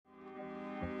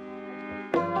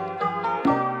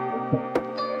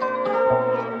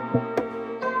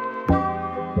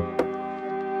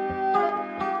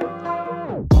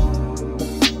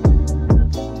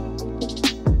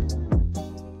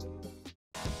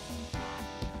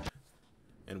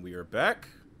And we are back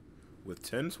with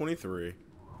 1023.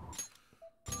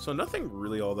 So nothing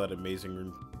really all that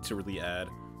amazing to really add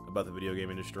about the video game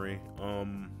industry.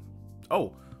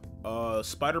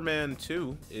 Spider-Man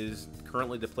 2 is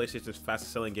currently the PlayStation's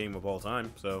fastest selling game of all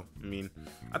time. So, I mean,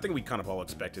 I think we kind of all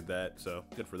expected that, so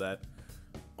good for that.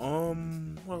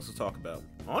 What else to talk about?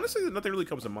 Honestly, nothing really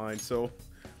comes to mind, so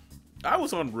I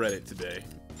was on Reddit today.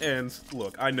 And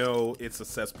look, I know it's a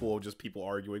cesspool of just people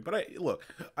arguing, but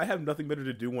I have nothing better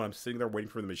to do when I'm sitting there waiting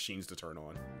for the machines to turn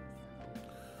on.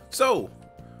 So,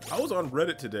 I was on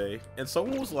Reddit today, and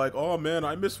someone was like, oh man,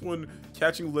 I miss when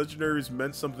catching legendaries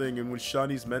meant something and when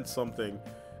shinies meant something.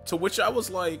 To which I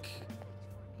was like,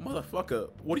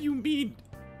 motherfucker, what do you mean?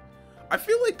 I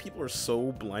feel like people are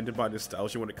so blinded by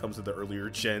nostalgia when it comes to the earlier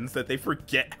gens that they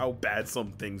forget how bad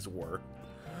some things were.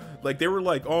 Like, they were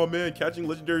like, oh man, catching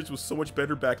legendaries was so much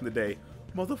better back in the day.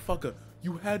 Motherfucker,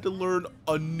 you had to learn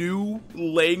a new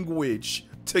language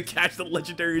to catch the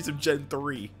legendaries of Gen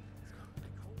 3.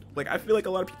 Like, I feel like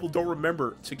a lot of people don't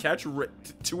remember to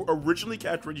originally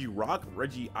catch Regirock,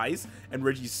 Regice, and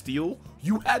Registeel,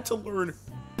 you had to learn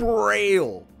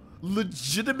Braille.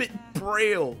 Legitimate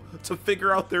Braille to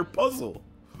figure out their puzzle.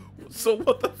 So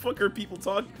what the fuck are people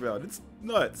talking about? It's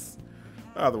nuts.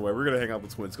 Either way, we're gonna hang out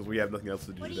with twins because we have nothing else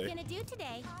to do today. What are you gonna do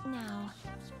today? No.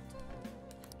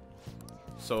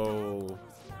 So,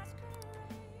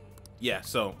 yeah,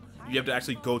 so you have to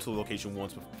actually go to the location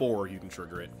once before you can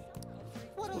trigger it.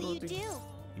 What'll you do?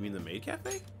 You mean the maid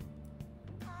cafe?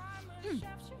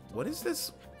 What is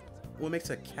this? What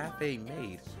makes a cafe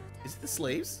maid? Is it the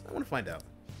slaves? I want to find out.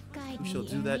 Guide We shall me,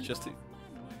 do that Amy. just to...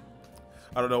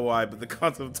 I don't know why, but the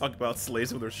concept of talking about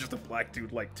slaves when there's just a black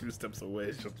dude like 2 steps away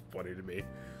is just funny to me.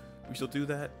 We shall do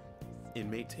that.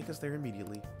 Inmate, take us there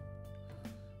immediately.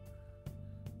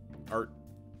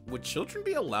 Would children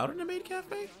be allowed in a maid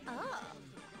cafe? Oh.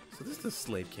 So this is the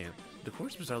slave camp. The decor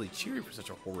is bizarrely cheery for such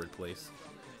a horrid place.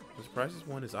 I'm surprised this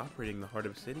one is operating in the heart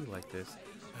of a city like this.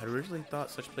 I had originally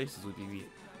thought such places would be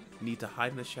need to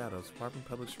hide in the shadows, far from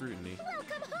public scrutiny.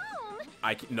 Welcome home.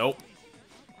 Nope.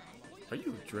 Are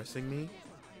you addressing me?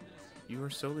 You are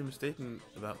sorely mistaken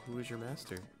about who is your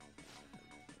master.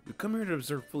 We come here to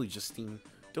observe fully, Justine.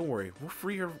 Don't worry, we'll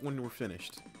free her when we're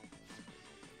finished.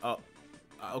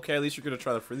 Okay, at least you're gonna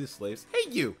try to free these slaves.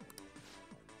 Hey, you!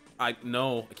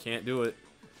 No, I can't do it.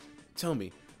 Tell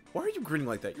me, why are you grinning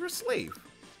like that? You're a slave.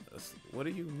 What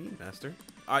do you mean, master?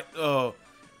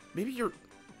 Maybe you're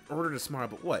ordered to smile,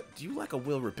 but what? Do you lack a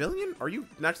will of rebellion? Are you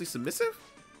naturally submissive?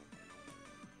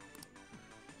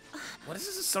 What is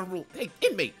this a sudden rule? Hey,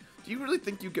 inmate! Do you really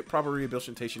think you get proper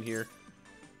rehabilitation here?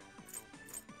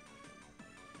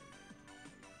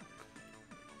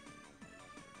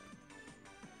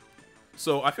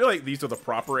 So, I feel like these are the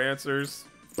proper answers,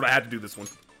 but I had to do this one.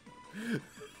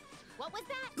 What was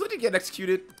that? Look to get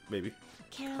executed? Maybe.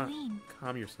 Caroline.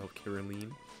 Calm yourself,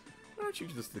 Caroline. Why aren't you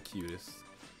just the cutest?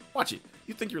 Watch it.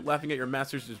 You think you're laughing at your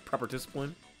master's proper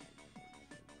discipline?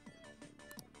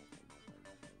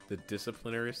 The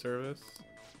disciplinary service?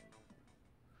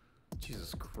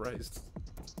 Jesus Christ.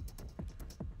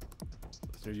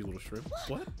 Listen, you little shrimp.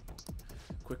 What?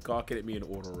 Quit gawking at me in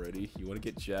order already. You want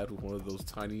to get jabbed with one of those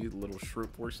tiny little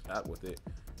shrimp works? Out with it.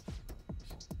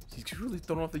 He's truly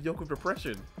thrown off the yoke of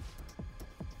depression.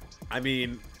 I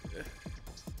mean,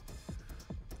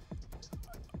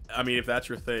 if that's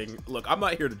your thing, look, I'm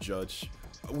not here to judge.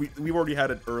 We've already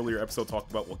had an earlier episode talk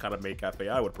about what kind of maid cafe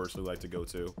I would personally like to go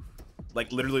to.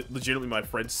 Like, literally, legitimately, my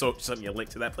friend sent me a link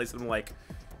to that place, and I'm like,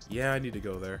 yeah, I need to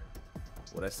go there.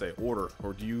 What'd I say? Order,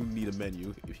 or do you need a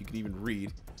menu? If you can even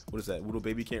read. What is that? Little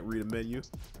baby can't read a menu?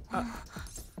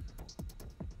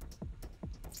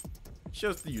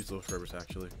 Just the usual service,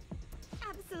 actually.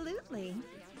 Absolutely.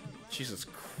 Jesus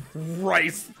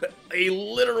Christ! A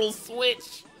literal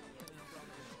switch!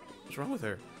 What's wrong with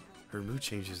her? Her mood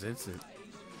change is instant.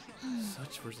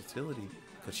 Such versatility.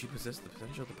 Could she possess the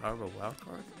potential to power of a wild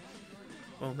card?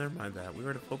 Well, never mind that. We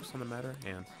were to focus on the matter at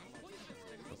hand.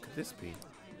 What could this be?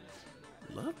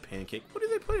 Love pancake? What do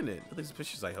they put in it? Nothing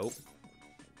suspicious, I hope.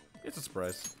 It's a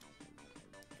surprise.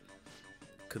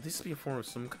 Could this be a form of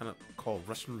some kind of called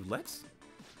Russian roulette?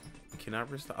 We cannot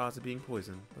risk the odds of being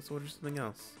poisoned. Let's order something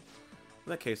else.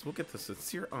 In that case, we'll get the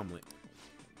sincere omelet.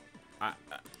 Oh,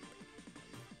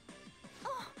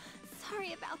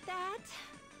 sorry about that.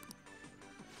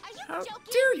 Are you How joking?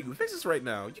 dare you? Fix this right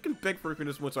now. You can beg for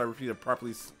forgiveness once I repeat a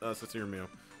properly sincere meal.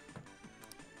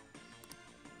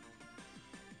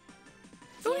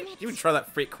 Don't even try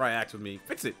that fake cry act with me.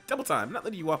 Fix it. Double time. I'm not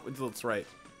letting you off until it's right.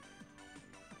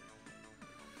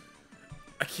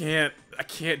 I can't.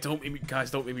 Don't make me, guys,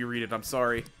 don't make me read it. I'm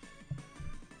sorry.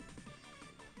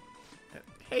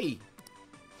 Hey!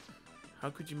 How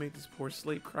could you make this poor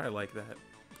slave cry like that?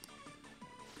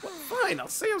 Well, fine, I'll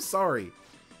say I'm sorry.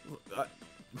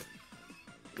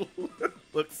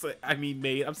 Look, I mean,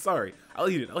 mate, I'm sorry. I'll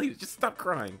eat it. Just stop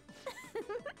crying.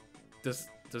 Does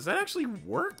that actually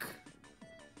work?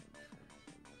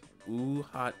 Ooh,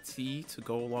 hot tea to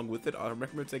go along with it. I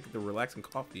recommend taking the relaxing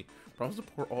coffee. Promise to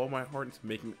pour all my heart into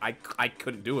making. I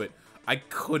couldn't do it. I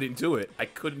couldn't do it. I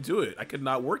could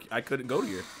not work. I couldn't go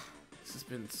here. This has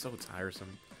been so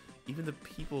tiresome. Even the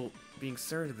people being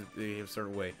served that they behave a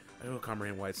certain way. I don't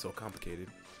comprehend why it's so complicated.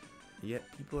 And yet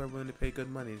people are willing to pay good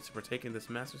money to partake in this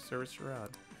massive service charade.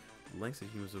 The lengths that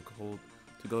humans will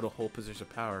go to hold positions of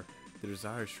power. The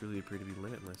desires truly appear to be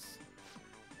limitless.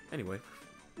 Anyway,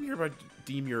 we hereby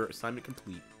deem your assignment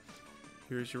complete.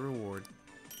 Here's your reward.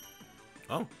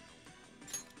 Oh.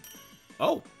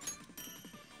 Oh!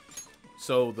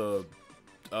 So the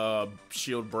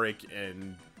shield break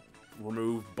and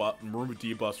remove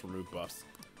debuffs, remove buffs.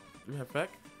 In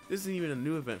fact, this isn't even a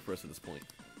new event for us at this point.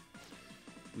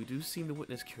 We do seem to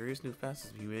witness curious new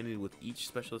facets of humanity with each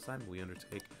special assignment we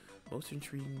undertake. Most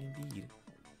intriguing indeed.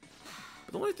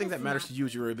 But the only thing that matters to you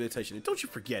is your rehabilitation, and don't you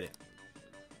forget it.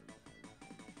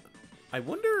 I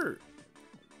wonder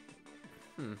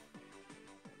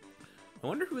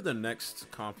who the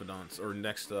next confidants or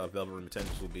next Velvet Room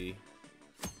attendants will be.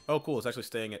 Oh, cool. It's actually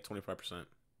staying at 25%.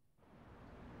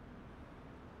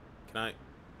 Can I...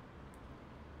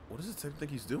 What does it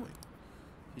think he's doing?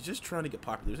 He's just trying to get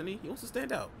popular, isn't he? He wants to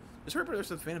stand out. Just heard there's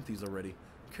some Phantom Thieves already.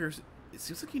 I'm curious. It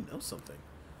seems like he knows something.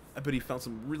 I bet he found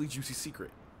some really juicy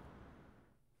secret.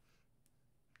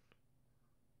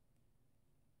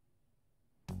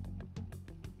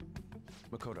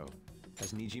 Makoto,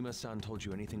 has Nijima-san told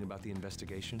you anything about the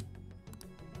investigation?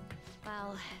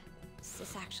 Well,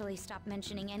 Sis actually stopped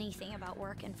mentioning anything about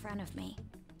work in front of me.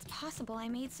 It's possible I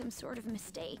made some sort of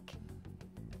mistake.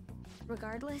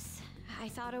 Regardless, I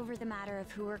thought over the matter of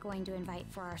who we're going to invite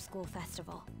for our school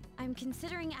festival. I'm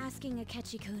considering asking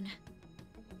Akechi-kun.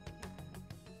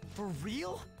 For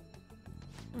real?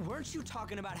 Weren't you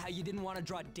talking about how you didn't want to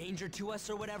draw danger to us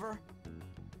or whatever?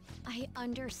 I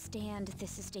understand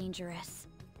this is dangerous,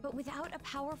 but without a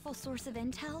powerful source of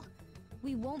intel,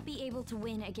 we won't be able to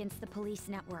win against the police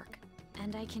network.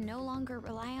 And I can no longer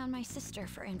rely on my sister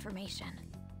for information.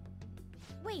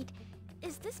 Wait,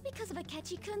 is this because of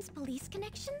Akechi-kun's police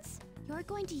connections? You're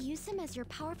going to use him as your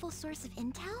powerful source of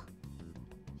intel?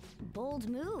 Bold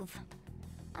move.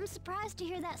 I'm surprised to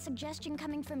hear that suggestion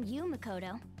coming from you,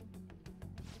 Makoto.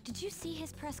 Did you see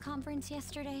his press conference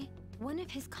yesterday? One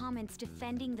of his comments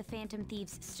defending the Phantom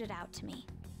Thieves stood out to me.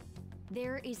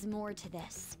 There is more to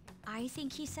this. I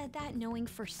think he said that knowing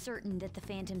for certain that the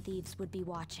Phantom Thieves would be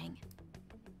watching.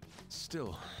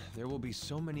 Still, there will be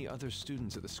so many other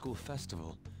students at the school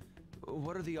festival.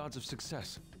 What are the odds of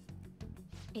success?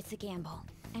 It's a gamble,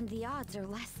 and the odds are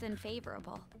less than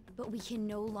favorable. But we can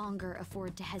no longer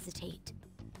afford to hesitate.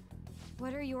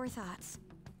 What are your thoughts?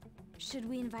 Should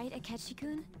we invite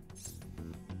Akechi-kun?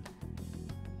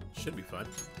 Should be fun.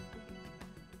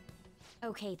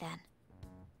 Okay then.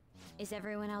 Is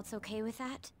everyone else okay with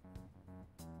that?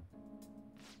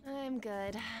 I'm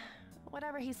good.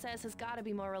 Whatever he says has got to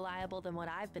be more reliable than what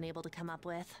I've been able to come up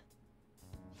with.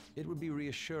 It would be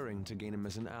reassuring to gain him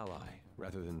as an ally,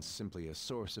 rather than simply a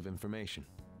source of information.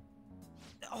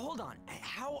 Hold on,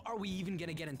 how are we even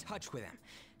gonna get in touch with him?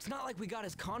 It's not like we got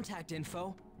his contact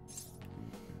info.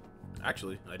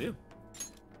 Actually, I do.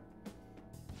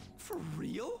 For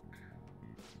real?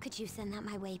 Could you send that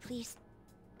my way, please?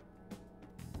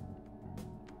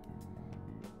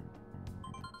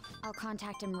 I'll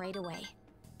contact him right away.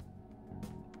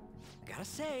 Gotta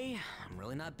say, I'm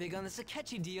really not big on this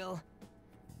Akechi deal.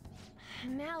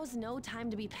 Now's no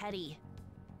time to be petty.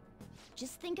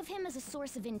 Just think of him as a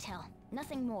source of intel,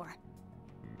 nothing more.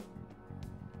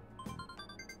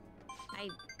 I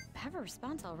have a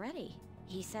response already.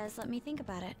 He says let me think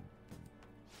about it.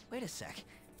 Wait a sec,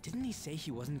 didn't he say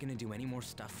he wasn't gonna do any more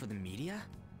stuff for the media?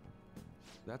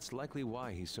 That's likely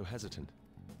why he's so hesitant.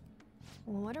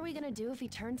 What are we gonna do if he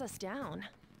turns us down?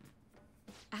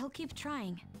 I'll keep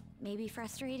trying. Maybe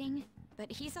frustrating,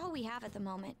 but he's all we have at the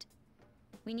moment.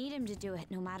 We need him to do it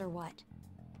no matter what.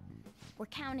 We're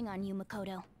counting on you,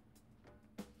 Makoto.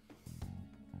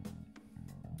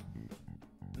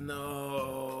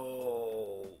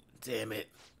 No. Damn it.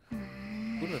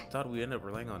 Who would have thought we'd end up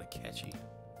relying on Akechi?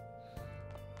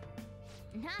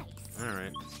 Nice.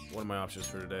 Alright. What are my options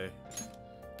for today?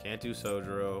 Can't do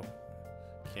Sojiro.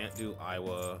 Can't do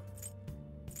Iwa.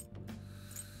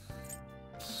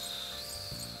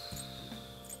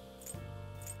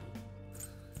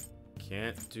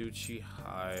 Can't do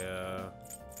Chihaya.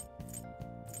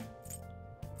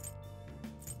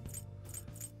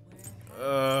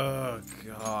 Oh,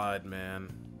 God,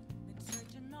 man.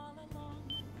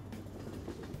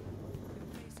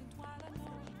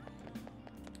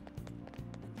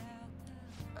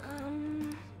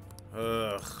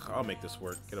 Ugh, I'll make this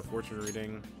work. Get a fortune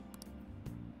reading.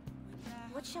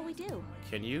 What shall we do?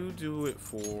 Can you do it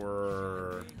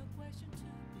for...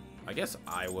 I guess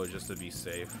Iowa, just to be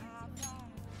safe.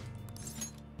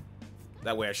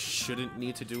 That way I shouldn't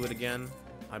need to do it again,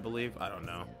 I believe. I don't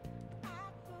know.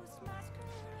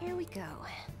 Here we go.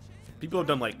 People have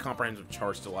done, like, comprehensive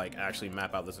charts to, like, actually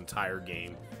map out this entire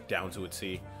game down to a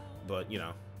T. But, you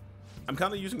know, I'm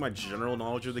kind of using my general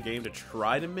knowledge of the game to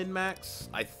try to min-max.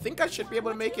 I think I should be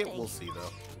able to make it. We'll see, though.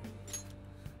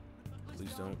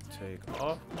 Please don't take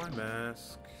off my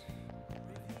mask.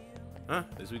 Huh?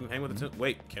 At least we can hang with the twins.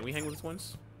 Wait, can we hang with the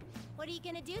twins? What are you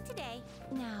gonna do today?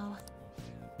 Now.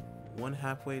 One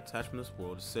halfway attachment in this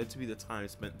world is said to be the time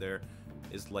spent there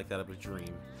is like that of a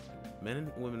dream. Men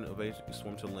and women of age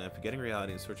swarm to the land, forgetting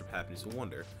reality in search of happiness and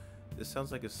wonder. This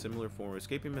sounds like a similar form of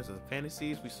escaping as the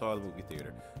fantasies we saw in the movie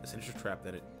theater. A sinister trap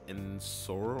that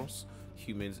ensorrows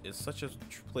humans. If such a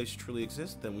place truly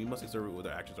exists, then we must exert it with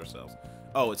our actions ourselves.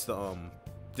 Oh, it's the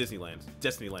Disneyland,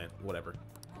 whatever.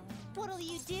 What'll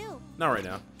you do? Not right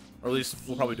now, or at least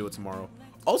we'll probably do it tomorrow.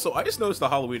 Also, I just noticed the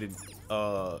Halloween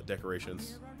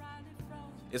decorations.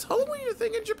 Is Halloween a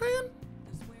thing in Japan?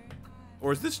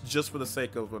 Or is this just for the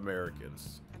sake of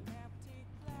Americans?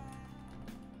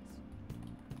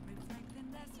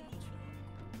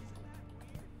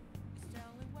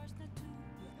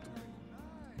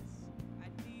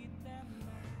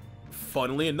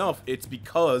 Funnily enough, it's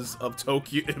because of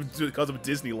Tokyo, because of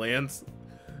Disneyland.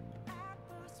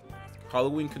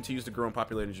 Halloween continues to grow in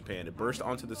popularity in Japan. It burst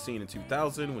onto the scene in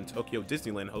 2000 when Tokyo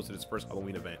Disneyland hosted its first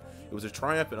Halloween event. It was a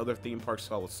triumph and other theme parks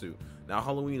followed suit. Now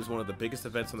Halloween is one of the biggest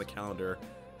events on the calendar,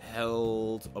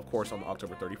 held, of course, on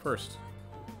October 31st.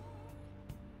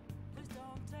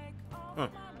 Huh.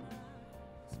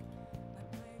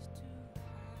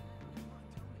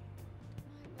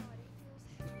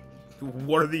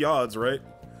 What are the odds, right?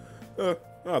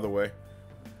 Either way.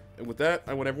 And with that,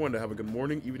 I want everyone to have a good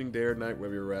morning, evening, day, or night,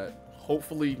 wherever you're at.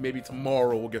 Hopefully, maybe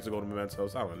tomorrow we'll get to go to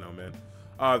Mementos. I don't know, man.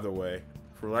 Either way,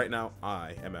 for right now,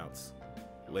 I am out.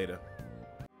 Later.